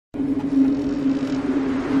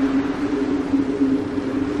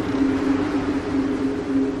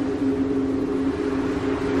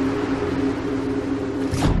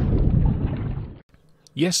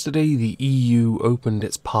Yesterday, the EU opened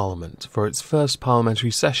its parliament for its first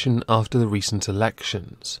parliamentary session after the recent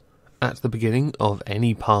elections. At the beginning of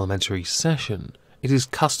any parliamentary session, it is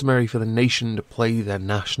customary for the nation to play their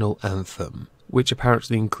national anthem, which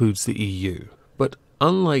apparently includes the EU. But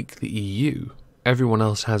unlike the EU, everyone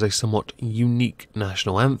else has a somewhat unique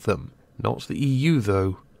national anthem. Not the EU,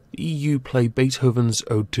 though. The EU play Beethoven's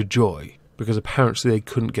Ode to Joy, because apparently they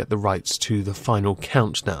couldn't get the rights to the final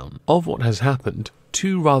countdown of what has happened.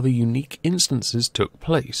 Two rather unique instances took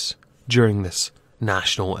place during this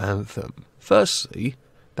national anthem. Firstly,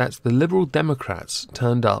 that the Liberal Democrats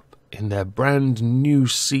turned up in their brand new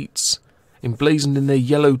seats, emblazoned in their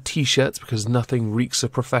yellow t-shirts, because nothing reeks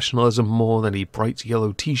of professionalism more than a bright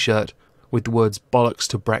yellow t-shirt with the words "bollocks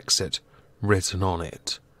to Brexit" written on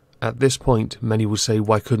it. At this point, many would say,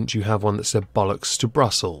 why couldn't you have one that said "bollocks to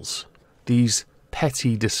Brussels"? These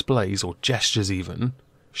petty displays, or gestures even,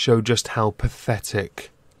 show just how pathetic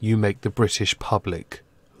you make the British public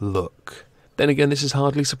look. Then again, this is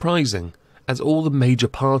hardly surprising, as all the major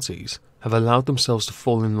parties have allowed themselves to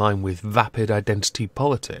fall in line with vapid identity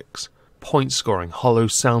politics, point-scoring, hollow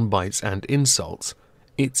soundbites and insults.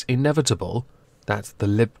 It's inevitable that the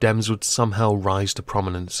Lib Dems would somehow rise to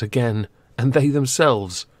prominence again, and they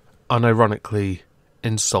themselves, unironically,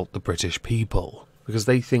 insult the British people, because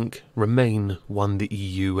they think Remain won the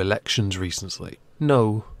EU elections recently.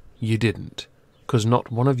 No, you didn't, because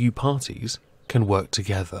not one of you parties can work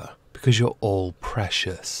together, because you're all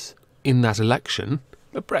precious. In that election,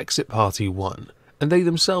 the Brexit party won, and they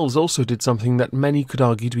themselves also did something that many could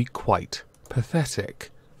argue to be quite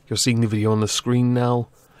pathetic. You're seeing the video on the screen now.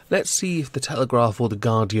 Let's see if the Telegraph or the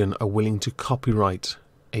Guardian are willing to copyright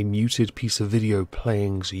a muted piece of video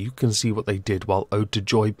playing so you can see what they did while Ode to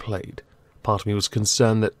Joy played. Part of me was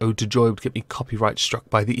concerned that Ode to Joy would get me copyright struck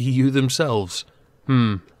by the EU themselves.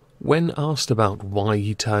 When asked about why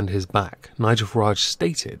he turned his back, Nigel Farage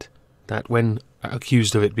stated that when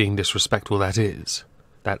accused of it being disrespectful,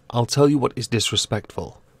 that I'll tell you what is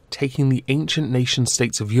disrespectful: taking the ancient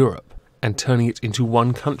nation-states of Europe and turning it into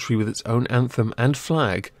one country with its own anthem and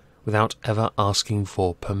flag without ever asking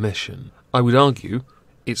for permission. I would argue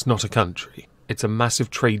it's not a country. It's a massive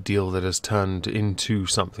trade deal that has turned into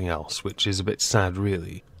something else, which is a bit sad,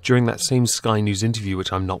 really. During that same Sky News interview,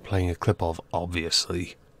 which I'm not playing a clip of,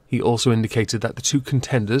 obviously, he also indicated that the two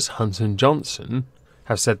contenders, Hunt and Johnson,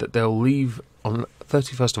 have said that they'll leave on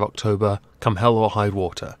 31st of October, come hell or high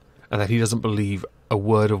water, and that he doesn't believe a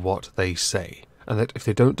word of what they say, and that if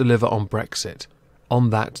they don't deliver on Brexit, on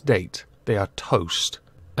that date, they are toast,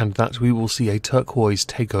 and that we will see a turquoise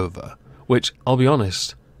takeover, which, I'll be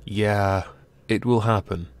honest, yeah, it will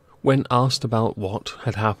happen. When asked about what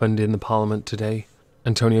had happened in the Parliament today,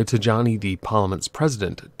 Antonio Tajani, the Parliament's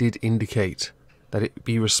president, did indicate that it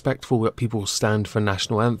be respectful that people stand for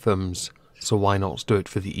national anthems, so why not do it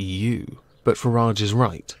for the EU? But Farage is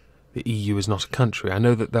right. The EU is not a country. I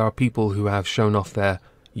know that there are people who have shown off their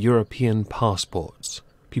European passports,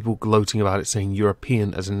 people gloating about it, saying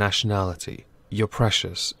European as a nationality. You're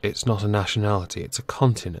precious. It's not a nationality, it's a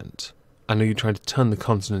continent. I know you're trying to turn the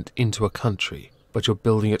continent into a country, but you're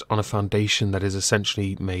building it on a foundation that is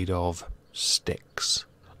essentially made of sticks.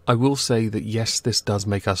 I will say that yes, this does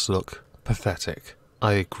make us look pathetic.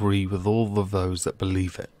 I agree with all of those that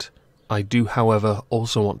believe it. I do, however,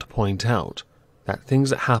 also want to point out that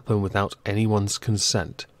things that happen without anyone's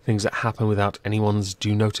consent, things that happen without anyone's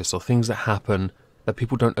due notice, or things that happen that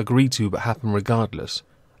people don't agree to but happen regardless,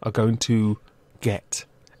 are going to get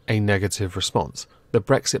a negative response. The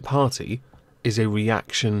Brexit Party is a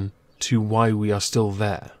reaction to why we are still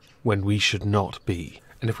there when we should not be.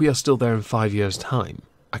 And if we are still there in 5 years' time,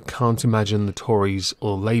 I can't imagine the Tories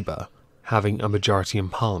or Labour having a majority in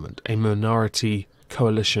Parliament. A minority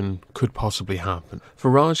coalition could possibly happen.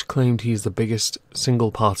 Farage claimed he is the biggest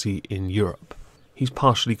single party in Europe. He's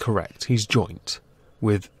partially correct. He's joint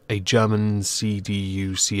with a German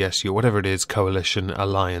CDU, CSU, whatever it is, coalition,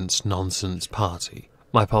 alliance, nonsense party.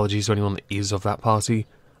 My apologies to anyone that is of that party.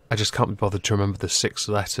 I just can't be bothered to remember the 6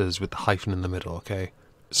 letters with the hyphen in the middle, okay?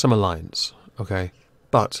 Some alliance, okay?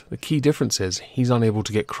 But the key difference is he's unable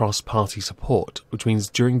to get cross-party support, which means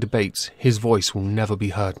during debates his voice will never be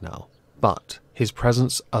heard now. But his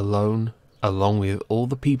presence alone, along with all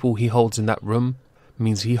the people he holds in that room,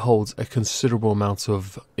 means he holds a considerable amount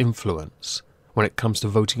of influence when it comes to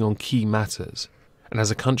voting on key matters. And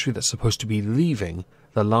as a country that's supposed to be leaving,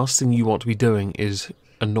 the last thing you want to be doing is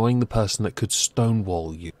annoying the person that could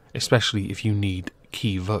stonewall you, especially if you need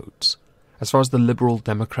key votes. As far as the Liberal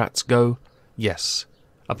Democrats go, yes,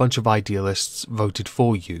 a bunch of idealists voted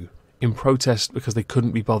for you in protest because they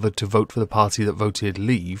couldn't be bothered to vote for the party that voted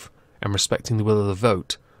leave, and respecting the will of the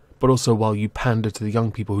vote, but also while you pander to the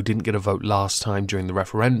young people who didn't get a vote last time during the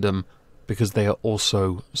referendum, because they are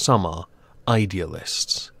also, some are,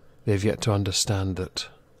 idealists. They've yet to understand that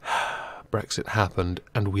Brexit happened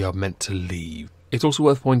and we are meant to leave. It's also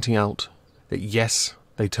worth pointing out that yes,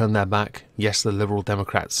 they turned their back. Yes, the Liberal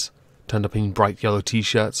Democrats turned up in bright yellow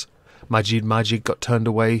t-shirts. Majid got turned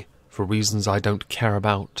away for reasons I don't care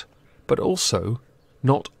about. But also,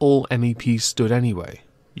 not all MEPs stood anyway.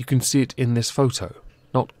 You can see it in this photo.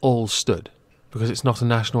 Not all stood, because it's not a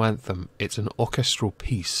national anthem, it's an orchestral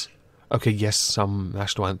piece. Okay, yes, some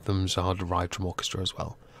national anthems are derived from orchestra as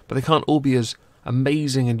well, but they can't all be as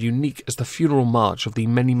amazing and unique as the funeral march of the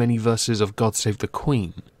many, many verses of God Save the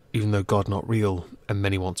Queen, even though God not real and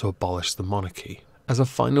many want to abolish the monarchy. As a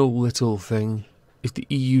final little thing, if the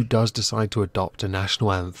EU does decide to adopt a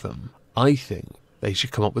national anthem, I think they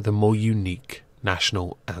should come up with a more unique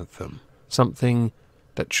national anthem. Something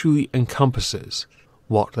that truly encompasses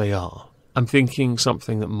what they are. I'm thinking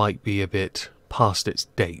something that might be a bit past its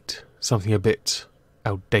date, something a bit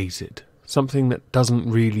outdated, something that doesn't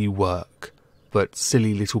really work, but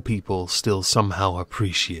silly little people still somehow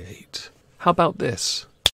appreciate. How about this?